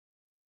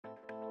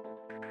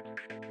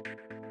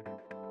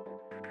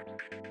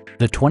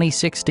The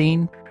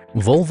 2016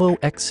 Volvo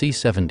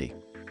XC70.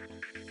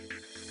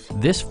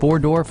 This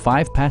four-door,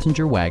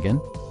 five-passenger wagon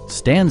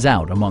stands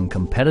out among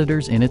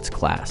competitors in its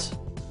class.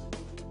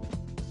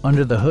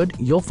 Under the hood,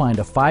 you'll find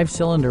a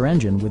five-cylinder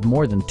engine with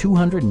more than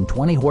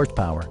 220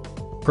 horsepower,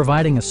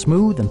 providing a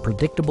smooth and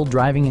predictable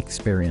driving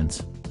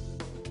experience.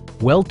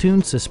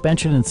 Well-tuned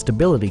suspension and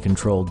stability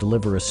control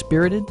deliver a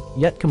spirited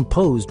yet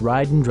composed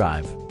ride and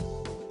drive.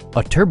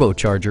 A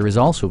turbocharger is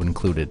also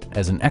included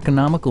as an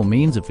economical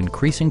means of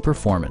increasing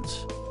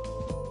performance.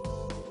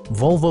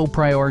 Volvo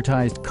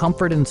prioritized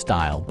comfort and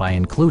style by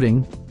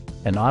including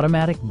an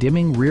automatic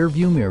dimming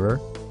rear-view mirror,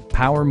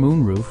 power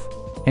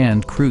moonroof,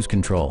 and cruise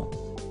control.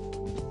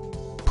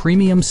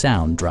 Premium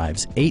sound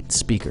drives 8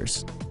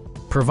 speakers,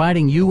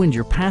 providing you and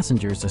your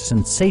passengers a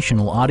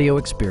sensational audio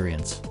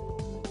experience.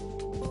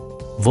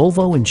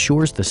 Volvo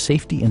ensures the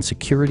safety and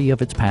security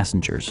of its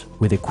passengers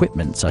with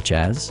equipment such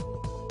as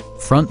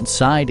front and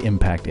side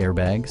impact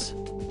airbags,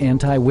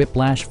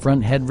 anti-whiplash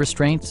front head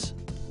restraints,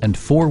 and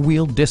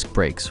four-wheel disc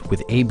brakes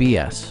with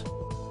ABS.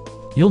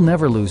 You'll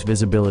never lose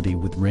visibility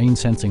with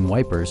rain-sensing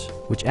wipers,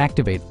 which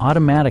activate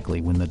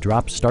automatically when the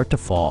drops start to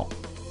fall.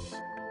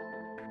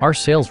 Our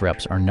sales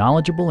reps are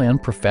knowledgeable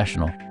and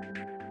professional.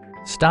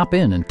 Stop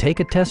in and take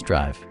a test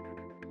drive.